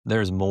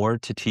There's more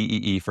to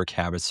TEE for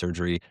CABG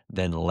surgery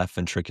than left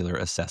ventricular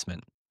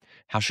assessment.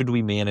 How should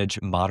we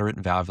manage moderate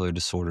valvular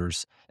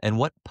disorders? And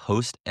what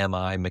post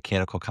MI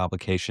mechanical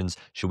complications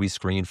should we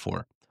screen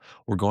for?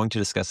 We're going to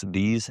discuss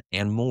these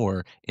and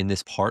more in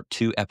this part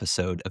two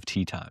episode of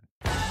Tea Time.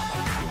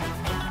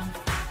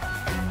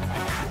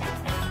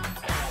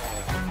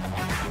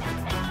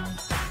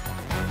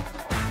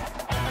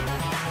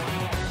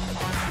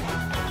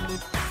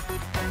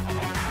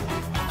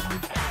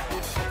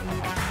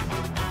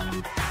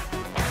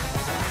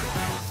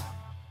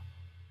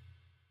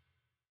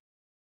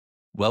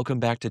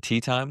 Welcome back to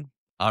Tea Time.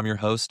 I'm your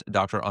host,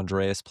 Dr.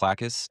 Andreas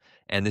Plackis,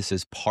 and this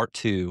is part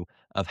two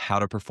of how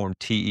to perform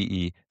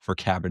TEE for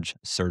CABG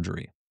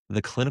surgery.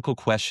 The clinical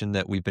question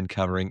that we've been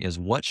covering is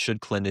what should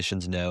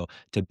clinicians know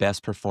to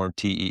best perform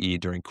TEE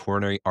during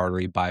coronary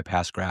artery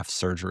bypass graft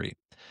surgery?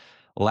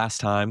 Last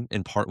time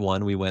in part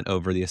one, we went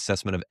over the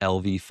assessment of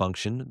LV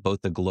function,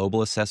 both the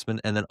global assessment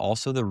and then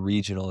also the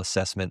regional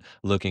assessment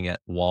looking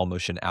at wall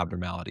motion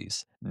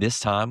abnormalities.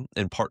 This time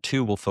in part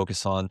two, we'll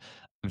focus on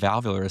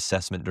valvular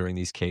assessment during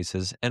these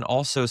cases and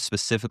also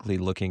specifically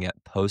looking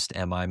at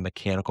post-MI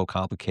mechanical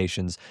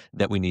complications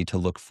that we need to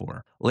look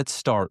for. Let's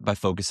start by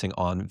focusing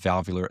on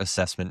valvular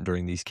assessment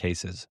during these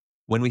cases.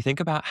 When we think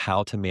about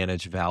how to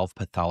manage valve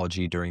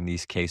pathology during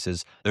these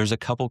cases, there's a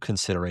couple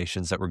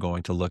considerations that we're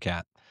going to look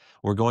at.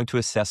 We're going to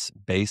assess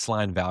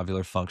baseline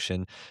valvular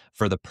function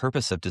for the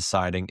purpose of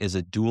deciding is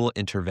a dual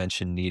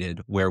intervention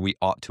needed where we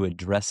ought to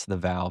address the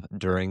valve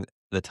during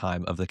the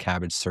time of the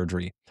CABG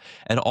surgery.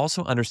 And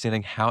also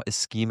understanding how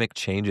ischemic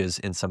changes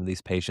in some of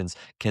these patients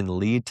can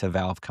lead to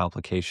valve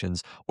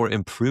complications or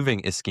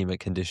improving ischemic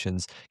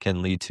conditions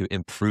can lead to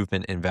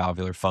improvement in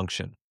valvular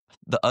function.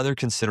 The other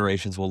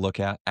considerations we'll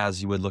look at,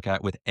 as you would look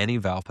at with any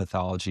valve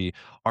pathology,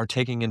 are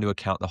taking into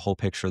account the whole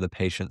picture of the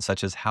patient,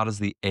 such as how does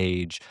the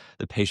age,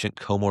 the patient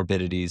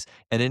comorbidities,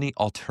 and any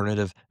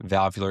alternative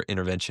valvular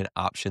intervention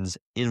options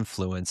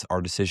influence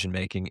our decision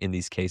making in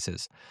these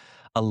cases.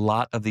 A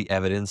lot of the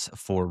evidence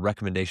for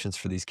recommendations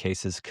for these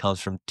cases comes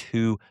from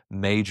two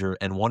major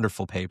and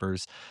wonderful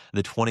papers,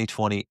 the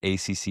 2020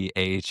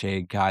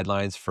 ACC/AHA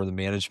Guidelines for the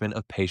Management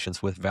of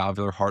Patients with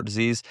Valvular Heart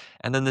Disease,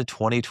 and then the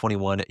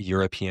 2021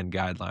 European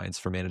Guidelines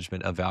for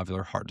Management of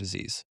Valvular Heart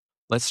Disease.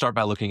 Let's start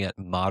by looking at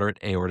moderate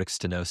aortic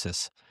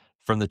stenosis.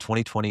 From the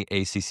 2020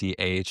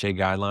 ACC/AHA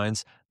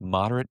guidelines,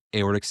 moderate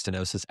aortic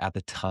stenosis at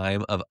the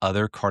time of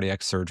other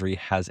cardiac surgery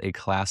has a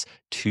class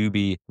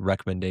 2B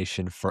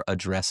recommendation for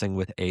addressing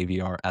with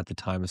AVR at the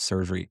time of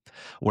surgery.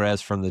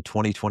 Whereas from the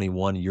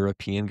 2021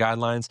 European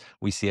guidelines,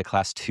 we see a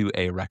class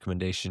 2A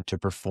recommendation to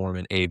perform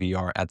an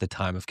AVR at the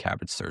time of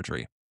CABG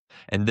surgery.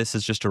 And this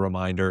is just a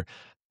reminder,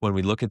 when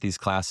we look at these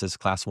classes,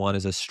 class 1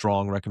 is a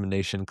strong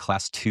recommendation,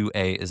 class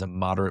 2A is a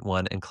moderate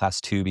one, and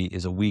class 2B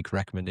is a weak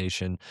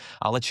recommendation.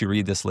 I'll let you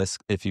read this list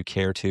if you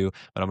care to,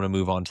 but I'm going to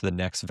move on to the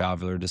next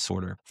valvular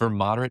disorder. For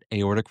moderate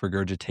aortic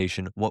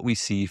regurgitation, what we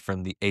see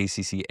from the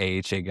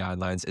ACC/AHA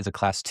guidelines is a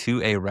class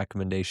 2A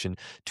recommendation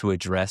to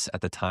address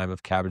at the time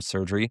of CABG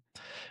surgery.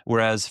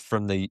 Whereas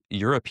from the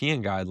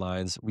European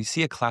guidelines, we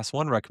see a class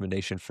 1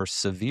 recommendation for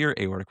severe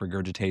aortic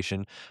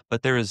regurgitation,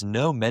 but there is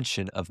no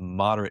mention of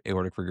moderate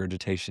aortic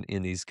regurgitation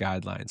in these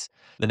guidelines.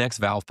 The next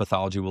valve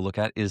pathology we'll look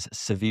at is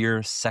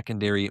severe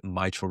secondary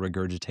mitral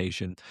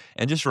regurgitation.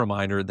 And just a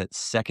reminder that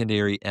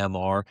secondary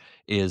MR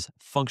is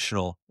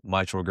functional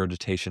mitral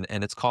regurgitation,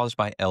 and it's caused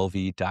by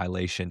LV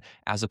dilation,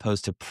 as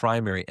opposed to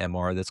primary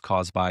MR that's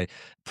caused by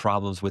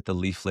problems with the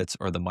leaflets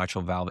or the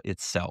mitral valve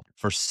itself.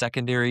 For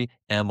secondary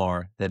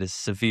MR that is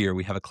severe,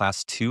 we have a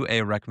class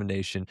 2A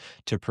recommendation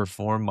to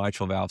perform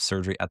mitral valve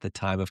surgery at the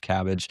time of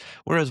CABG,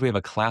 whereas we have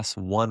a class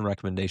 1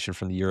 recommendation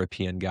from the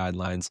European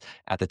guidelines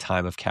at the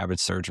time of CABG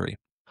surgery.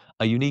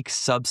 A unique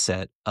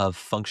subset of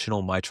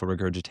functional mitral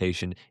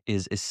regurgitation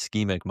is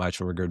ischemic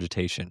mitral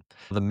regurgitation.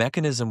 The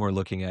mechanism we're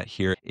looking at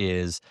here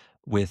is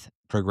with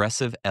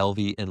progressive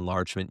LV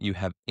enlargement, you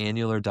have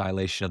annular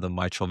dilation of the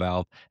mitral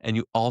valve, and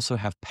you also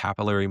have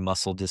papillary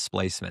muscle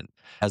displacement.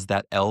 As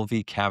that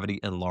LV cavity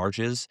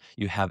enlarges,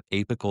 you have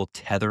apical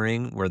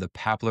tethering where the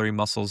papillary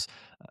muscles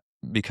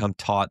become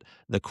taut,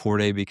 the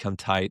chordae become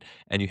tight,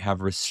 and you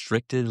have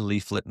restricted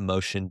leaflet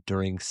motion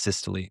during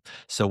systole.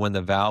 So when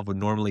the valve would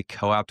normally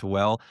coapt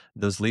well,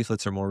 those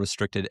leaflets are more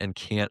restricted and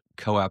can't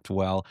coapt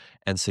well,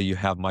 and so you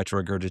have mitral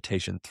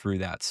regurgitation through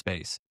that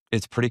space.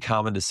 It's pretty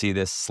common to see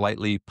this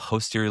slightly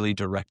posteriorly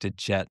directed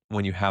jet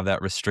when you have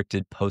that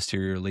restricted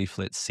posterior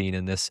leaflet seen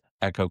in this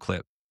echo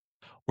clip.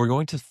 We're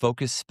going to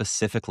focus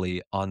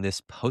specifically on this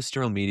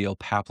posteromedial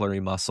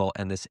papillary muscle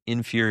and this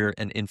inferior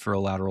and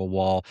inferolateral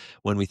wall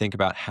when we think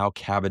about how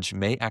CABG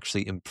may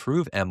actually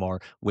improve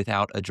MR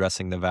without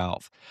addressing the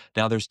valve.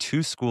 Now, there's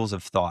two schools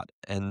of thought,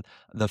 and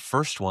the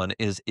first one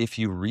is if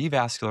you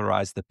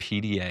revascularize the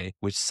PDA,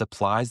 which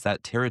supplies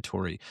that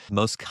territory,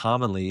 most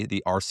commonly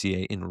the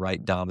RCA in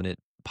right dominant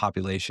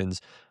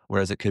populations,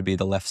 whereas it could be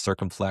the left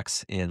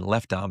circumflex in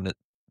left dominant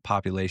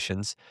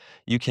populations,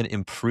 you can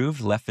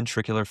improve left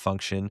ventricular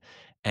function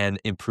and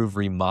improve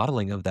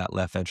remodeling of that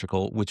left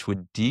ventricle, which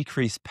would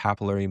decrease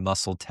papillary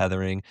muscle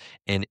tethering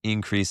and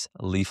increase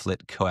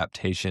leaflet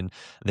coaptation,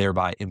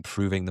 thereby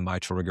improving the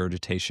mitral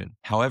regurgitation.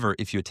 However,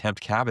 if you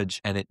attempt CABG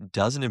and it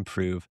doesn't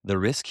improve, the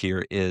risk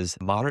here is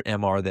moderate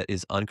MR that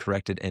is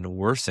uncorrected and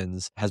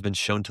worsens has been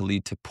shown to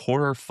lead to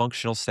poorer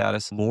functional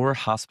status, more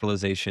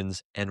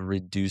hospitalizations, and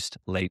reduced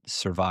late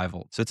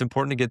survival. So it's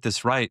important to get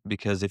this right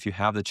because if you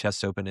have the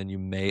chest open and you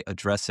may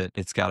address it,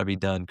 it's got to be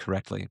done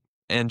correctly.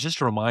 And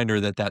just a reminder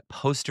that that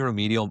posterior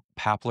medial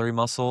papillary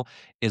muscle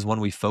is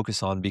one we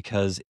focus on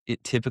because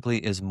it typically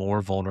is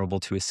more vulnerable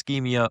to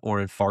ischemia or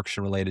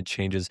infarction related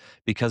changes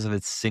because of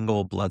its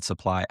single blood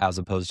supply as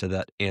opposed to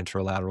that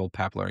anterolateral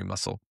papillary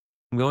muscle.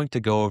 I'm going to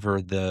go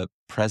over the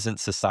present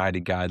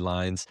society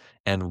guidelines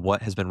and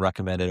what has been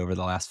recommended over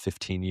the last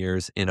 15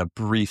 years in a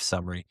brief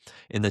summary.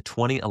 In the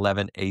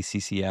 2011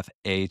 ACCF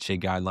AHA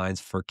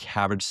guidelines for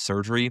CABG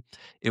surgery,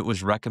 it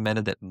was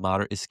recommended that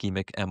moderate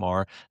ischemic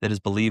MR that is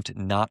believed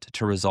not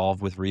to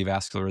resolve with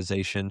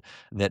revascularization,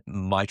 that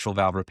mitral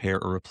valve repair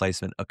or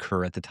replacement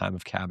occur at the time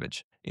of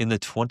CABG. In the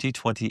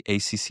 2020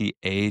 ACC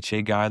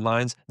AHA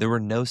guidelines, there were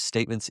no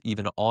statements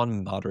even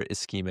on moderate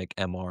ischemic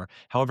MR.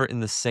 However, in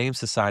the same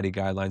society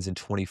guidelines in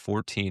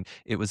 2014,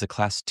 it was a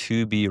class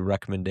 2B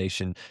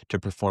recommendation to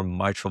perform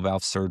mitral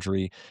valve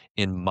surgery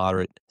in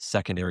moderate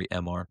secondary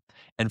MR.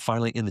 And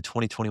finally, in the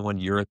 2021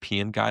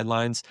 European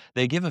guidelines,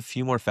 they give a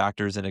few more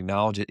factors and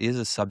acknowledge it is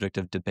a subject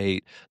of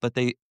debate, but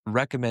they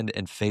recommend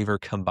and favor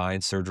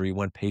combined surgery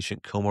when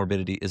patient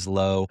comorbidity is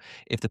low,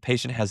 if the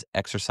patient has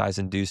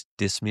exercise-induced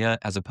dyspnea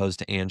as opposed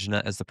to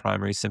angina as the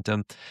primary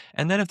symptom,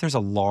 and then if there's a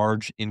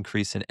large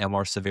increase in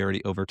MR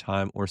severity over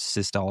time or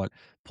systolic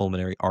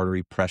pulmonary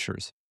artery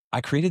pressures. I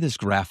created this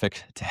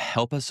graphic to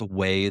help us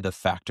weigh the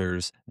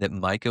factors that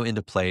might go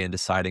into play in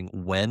deciding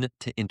when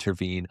to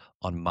intervene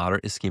on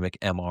moderate ischemic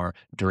MR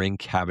during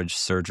CABG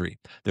surgery.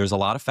 There's a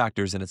lot of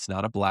factors and it's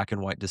not a black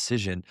and white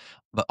decision,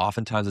 but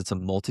oftentimes it's a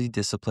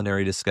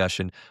multidisciplinary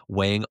discussion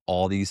weighing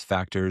all these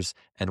factors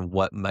and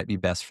what might be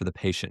best for the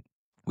patient.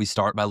 We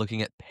start by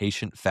looking at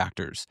patient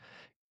factors.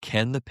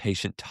 Can the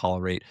patient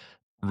tolerate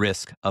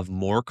risk of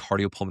more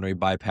cardiopulmonary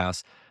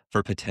bypass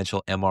for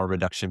potential MR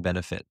reduction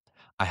benefit?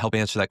 I help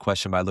answer that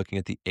question by looking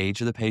at the age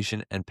of the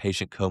patient and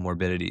patient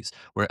comorbidities,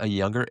 where a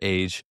younger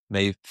age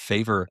may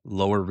favor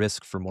lower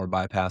risk for more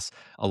bypass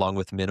along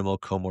with minimal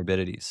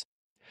comorbidities.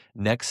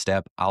 Next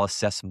step, I'll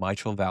assess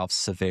mitral valve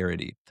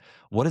severity.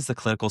 What is the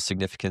clinical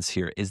significance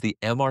here? Is the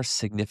MR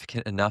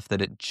significant enough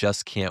that it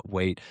just can't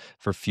wait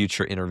for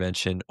future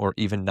intervention or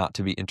even not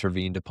to be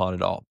intervened upon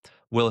at all?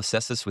 We'll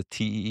assess this with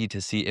TEE to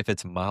see if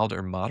it's mild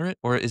or moderate,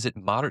 or is it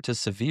moderate to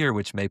severe,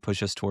 which may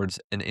push us towards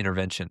an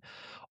intervention.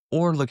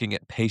 Or looking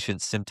at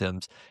patient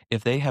symptoms,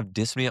 if they have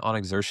dyspnea on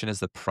exertion as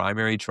the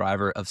primary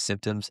driver of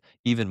symptoms,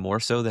 even more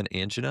so than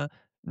angina,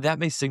 that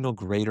may signal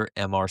greater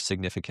MR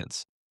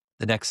significance.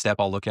 The next step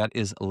I'll look at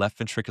is left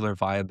ventricular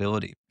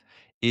viability.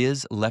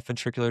 Is left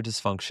ventricular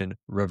dysfunction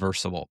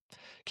reversible?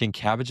 Can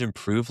CABG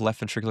improve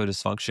left ventricular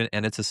dysfunction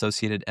and its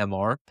associated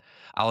MR?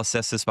 I'll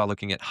assess this by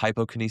looking at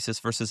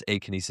hypokinesis versus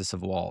akinesis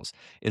of walls.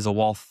 Is a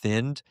wall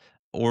thinned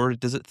or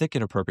does it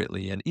thicken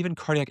appropriately? And even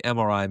cardiac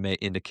MRI may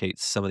indicate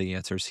some of the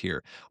answers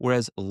here.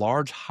 Whereas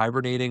large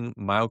hibernating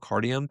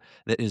myocardium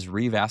that is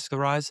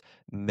revascularized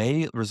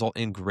may result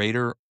in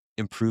greater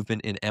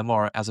improvement in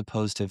MR as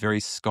opposed to very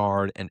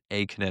scarred and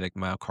akinetic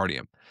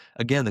myocardium.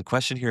 Again, the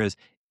question here is,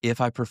 if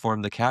I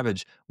perform the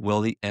CABG,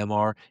 will the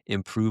MR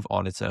improve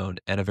on its own?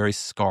 And a very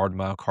scarred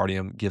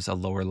myocardium gives a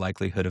lower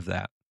likelihood of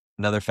that.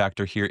 Another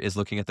factor here is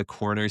looking at the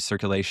coronary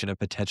circulation and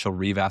potential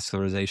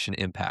revascularization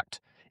impact.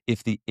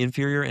 If the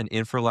inferior and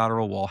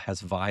infralateral wall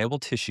has viable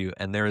tissue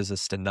and there is a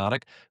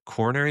stenotic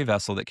coronary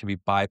vessel that can be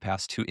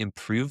bypassed to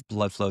improve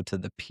blood flow to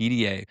the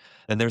PDA,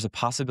 then there's a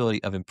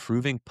possibility of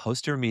improving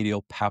posterior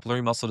medial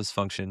papillary muscle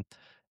dysfunction,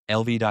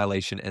 LV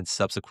dilation, and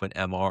subsequent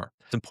MR.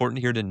 It's important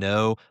here to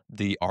know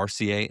the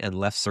RCA and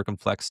left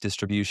circumflex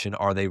distribution.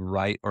 Are they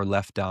right or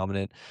left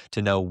dominant?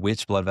 To know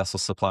which blood vessel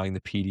supplying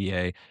the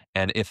PDA,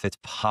 and if it's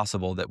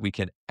possible that we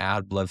can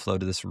add blood flow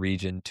to this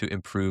region to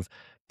improve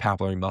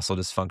papillary muscle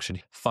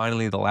dysfunction.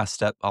 Finally, the last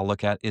step I'll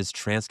look at is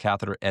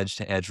transcatheter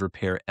edge-to-edge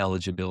repair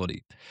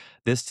eligibility.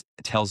 This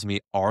tells me,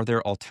 are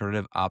there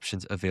alternative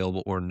options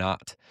available or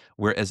not?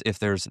 Whereas if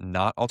there's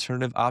not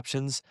alternative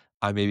options,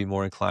 I may be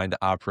more inclined to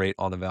operate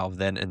on the valve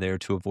then and there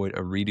to avoid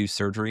a redo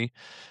surgery.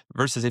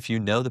 Versus if you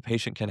know the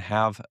patient can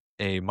have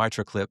a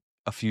MitraClip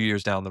a few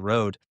years down the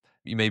road,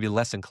 you may be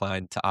less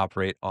inclined to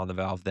operate on the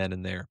valve then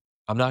and there.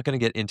 I'm not going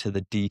to get into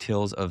the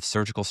details of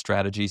surgical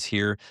strategies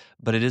here,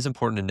 but it is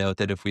important to note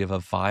that if we have a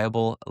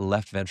viable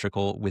left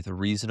ventricle with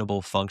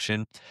reasonable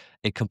function,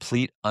 a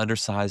complete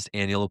undersized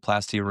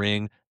annuloplasty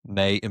ring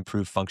may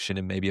improve function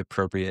and may be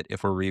appropriate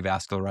if we're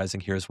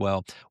revascularizing here as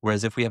well.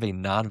 Whereas if we have a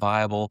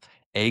non-viable,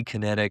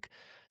 akinetic,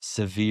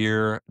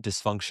 severe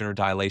dysfunction or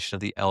dilation of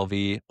the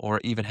LV, or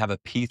even have a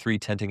P3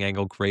 tenting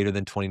angle greater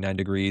than 29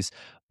 degrees,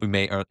 we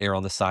may err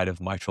on the side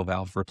of mitral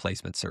valve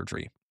replacement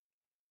surgery.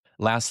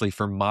 Lastly,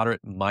 for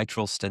moderate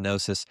mitral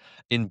stenosis,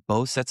 in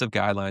both sets of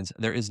guidelines,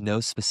 there is no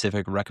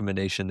specific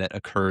recommendation that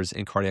occurs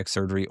in cardiac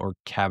surgery or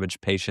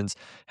CABG patients.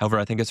 However,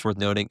 I think it's worth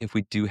noting if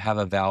we do have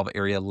a valve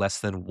area less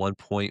than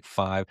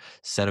 1.5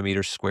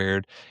 centimeters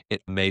squared,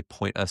 it may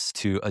point us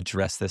to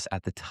address this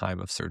at the time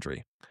of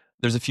surgery.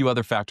 There's a few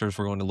other factors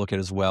we're going to look at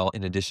as well,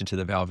 in addition to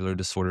the valvular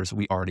disorders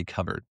we already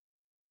covered.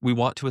 We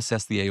want to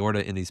assess the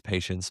aorta in these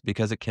patients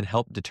because it can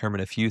help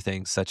determine a few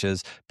things, such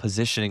as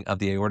positioning of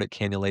the aortic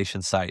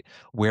cannulation site,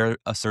 where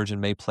a surgeon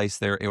may place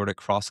their aortic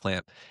cross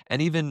clamp,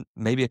 and even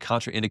maybe a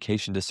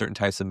contraindication to certain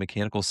types of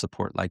mechanical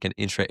support, like an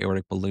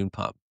intra-aortic balloon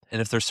pump.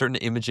 And if there's certain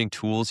imaging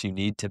tools you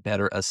need to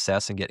better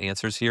assess and get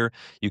answers here,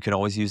 you can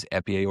always use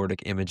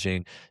epi-aortic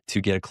imaging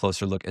to get a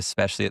closer look,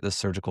 especially at the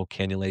surgical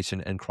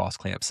cannulation and cross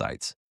clamp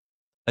sites.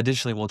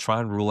 Additionally, we'll try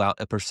and rule out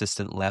a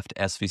persistent left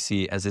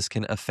SVC as this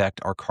can affect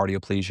our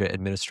cardioplegia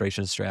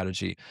administration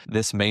strategy.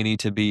 This may need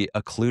to be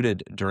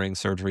occluded during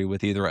surgery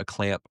with either a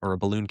clamp or a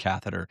balloon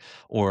catheter,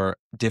 or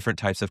different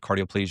types of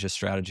cardioplegia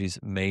strategies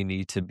may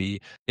need to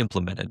be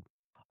implemented.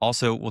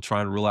 Also, we'll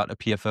try and rule out a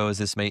PFO as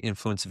this may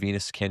influence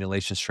venous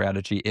cannulation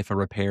strategy if a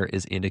repair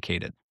is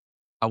indicated.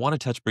 I want to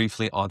touch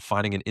briefly on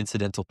finding an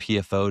incidental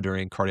PFO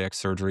during cardiac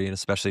surgery and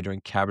especially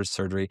during CABG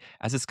surgery,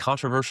 as it's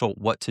controversial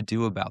what to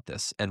do about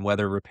this and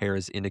whether repair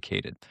is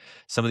indicated.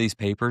 Some of these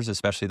papers,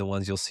 especially the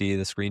ones you'll see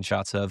the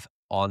screenshots of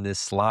on this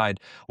slide,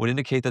 would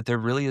indicate that there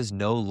really is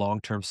no long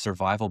term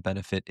survival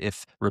benefit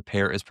if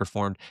repair is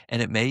performed,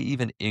 and it may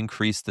even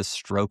increase the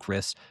stroke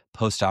risk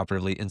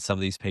postoperatively in some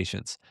of these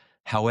patients.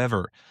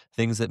 However,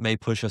 things that may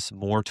push us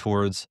more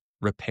towards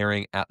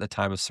repairing at the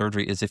time of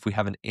surgery is if we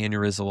have an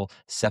aneurysmal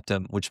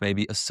septum, which may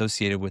be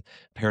associated with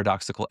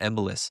paradoxical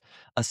embolus,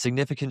 a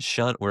significant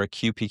shunt where a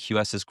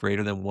QPQS is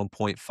greater than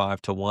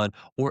 1.5 to 1,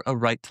 or a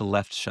right to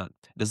left shunt.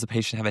 Does the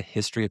patient have a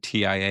history of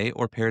TIA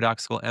or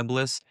paradoxical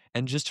embolus?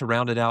 And just to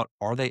round it out,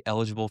 are they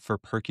eligible for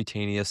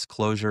percutaneous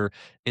closure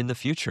in the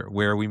future,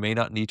 where we may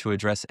not need to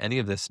address any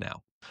of this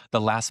now?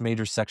 The last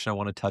major section I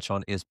want to touch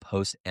on is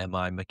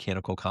post-MI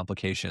mechanical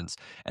complications.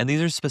 And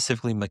these are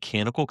specifically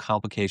mechanical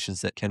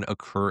complications that can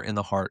occur in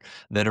the heart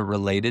that are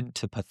related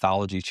to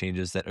pathology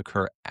changes that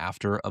occur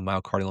after a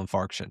myocardial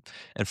infarction.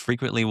 And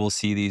frequently we'll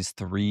see these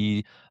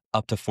 3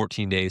 up to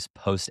 14 days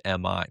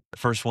post-MI. The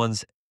first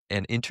one's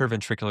an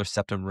interventricular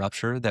septum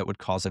rupture that would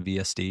cause a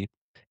VSD,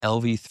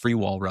 LV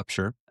three-wall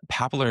rupture,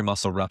 papillary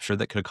muscle rupture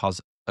that could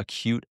cause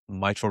acute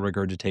mitral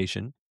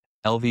regurgitation,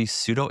 LV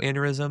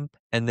pseudoaneurysm,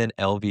 and then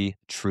LV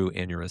true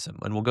aneurysm.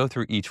 And we'll go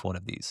through each one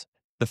of these.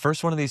 The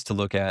first one of these to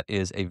look at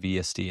is a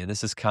VSD, and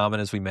this is common,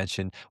 as we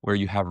mentioned, where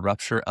you have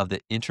rupture of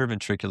the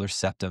interventricular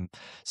septum.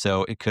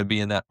 So it could be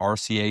in that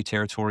RCA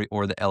territory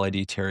or the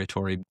LAD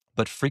territory,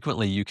 but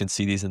frequently you can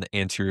see these in the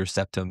anterior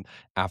septum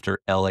after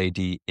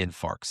LAD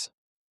infarcts.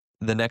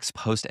 The next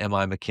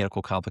post-MI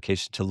mechanical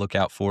complication to look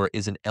out for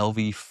is an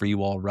LV free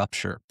wall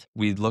rupture.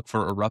 We look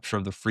for a rupture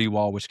of the free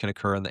wall, which can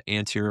occur in the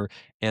anterior,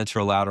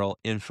 anterolateral,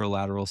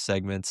 infralateral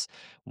segments.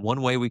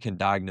 One way we can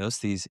diagnose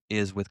these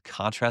is with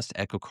contrast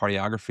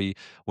echocardiography,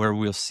 where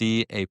we'll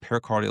see a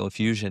pericardial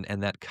effusion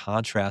and that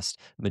contrast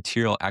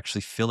material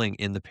actually filling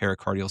in the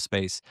pericardial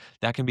space.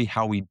 That can be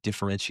how we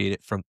differentiate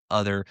it from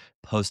other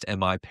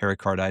post-MI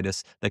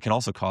pericarditis that can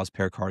also cause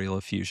pericardial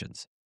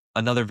effusions.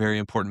 Another very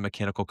important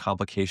mechanical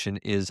complication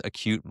is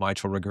acute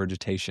mitral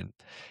regurgitation.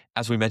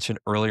 As we mentioned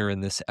earlier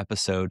in this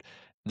episode,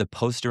 the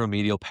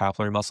posteromedial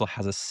papillary muscle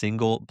has a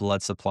single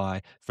blood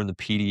supply from the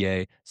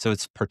PDA, so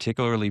it's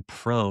particularly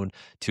prone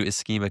to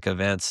ischemic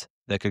events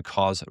that could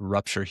cause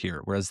rupture here,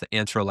 whereas the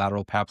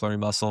anterolateral papillary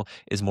muscle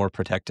is more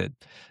protected.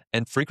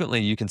 And frequently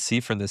you can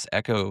see from this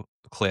echo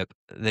clip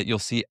that you'll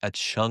see a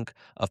chunk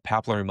of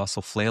papillary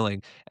muscle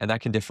flailing, and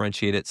that can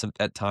differentiate it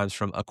at times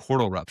from a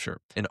chordal rupture.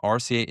 An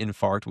RCA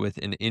infarct with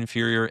an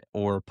inferior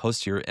or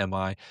posterior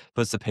MI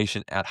puts the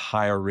patient at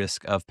higher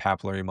risk of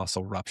papillary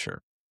muscle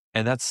rupture.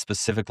 And that's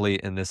specifically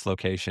in this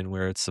location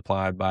where it's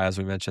supplied by, as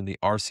we mentioned, the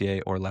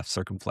RCA or left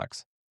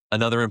circumflex.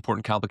 Another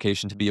important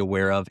complication to be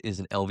aware of is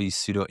an LV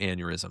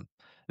pseudoaneurysm.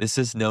 This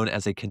is known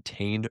as a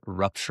contained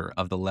rupture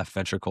of the left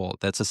ventricle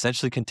that's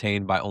essentially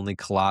contained by only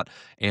clot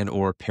and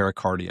or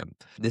pericardium.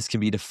 This can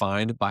be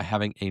defined by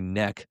having a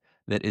neck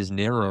that is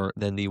narrower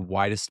than the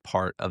widest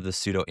part of the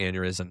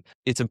pseudoaneurysm.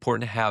 It's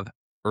important to have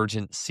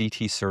urgent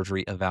CT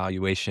surgery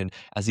evaluation,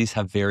 as these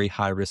have very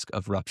high risk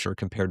of rupture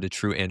compared to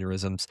true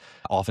aneurysms,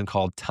 often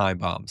called time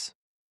bombs.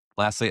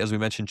 Lastly, as we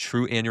mentioned,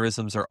 true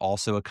aneurysms are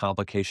also a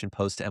complication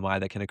post-MI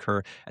that can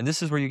occur, and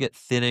this is where you get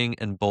thinning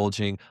and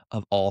bulging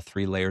of all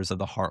 3 layers of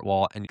the heart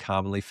wall, and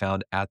commonly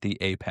found at the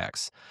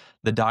apex.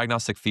 The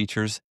diagnostic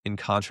features, in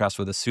contrast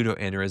with a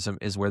pseudoaneurysm,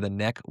 is where the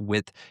neck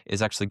width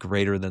is actually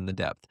greater than the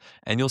depth.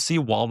 And you'll see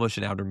wall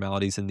motion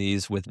abnormalities in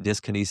these with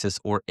dyskinesis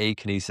or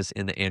akinesis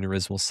in the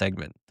aneurysmal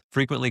segment.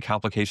 Frequently,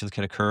 complications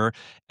can occur.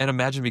 And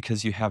imagine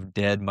because you have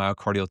dead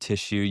myocardial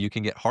tissue, you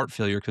can get heart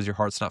failure because your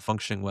heart's not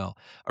functioning well.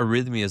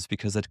 Arrhythmias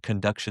because the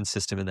conduction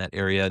system in that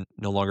area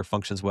no longer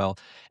functions well.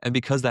 And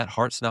because that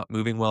heart's not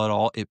moving well at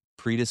all, it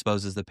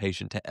predisposes the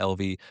patient to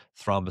LV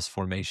thrombus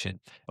formation.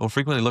 And we'll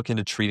frequently look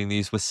into treating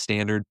these with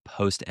standard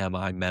post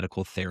MI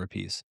medical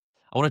therapies.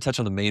 I want to touch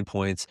on the main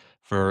points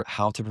for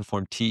how to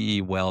perform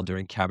TE well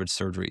during CABG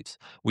surgeries.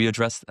 We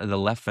addressed the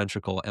left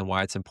ventricle and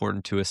why it's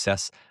important to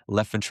assess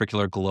left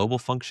ventricular global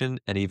function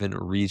and even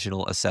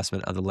regional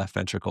assessment of the left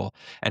ventricle,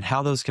 and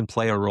how those can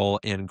play a role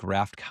in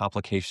graft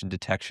complication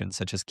detection,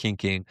 such as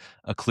kinking,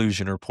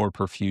 occlusion, or poor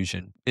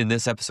perfusion. In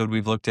this episode,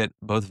 we've looked at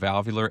both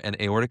valvular and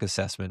aortic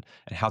assessment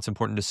and how it's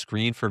important to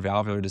screen for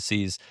valvular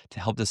disease to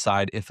help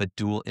decide if a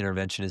dual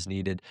intervention is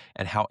needed,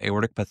 and how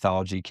aortic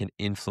pathology can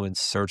influence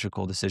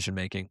surgical decision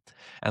making.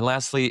 And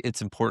lastly,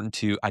 it's important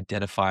to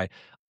identify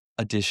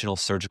additional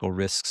surgical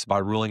risks by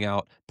ruling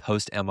out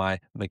post MI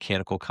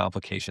mechanical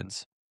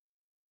complications.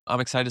 I'm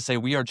excited to say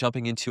we are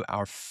jumping into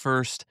our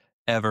first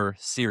ever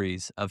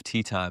series of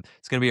Tea Time.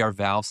 It's going to be our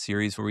valve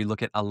series where we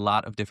look at a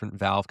lot of different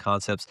valve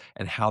concepts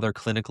and how they're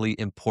clinically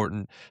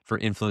important for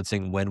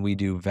influencing when we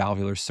do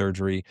valvular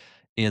surgery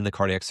in the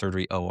cardiac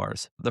surgery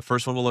ORs. The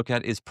first one we'll look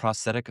at is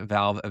prosthetic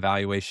valve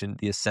evaluation,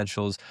 the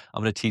essentials.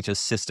 I'm going to teach a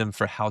system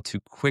for how to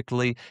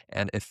quickly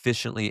and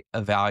efficiently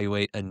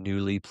evaluate a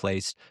newly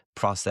placed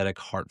prosthetic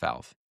heart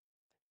valve.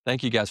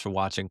 Thank you guys for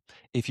watching.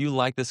 If you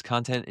like this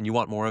content and you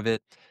want more of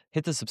it,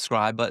 hit the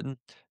subscribe button.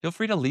 Feel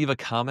free to leave a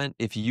comment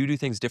if you do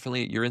things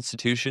differently at your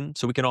institution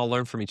so we can all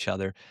learn from each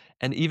other.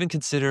 And even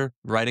consider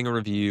writing a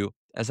review,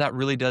 as that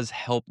really does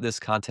help this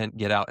content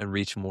get out and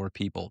reach more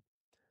people.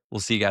 We'll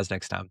see you guys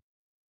next time.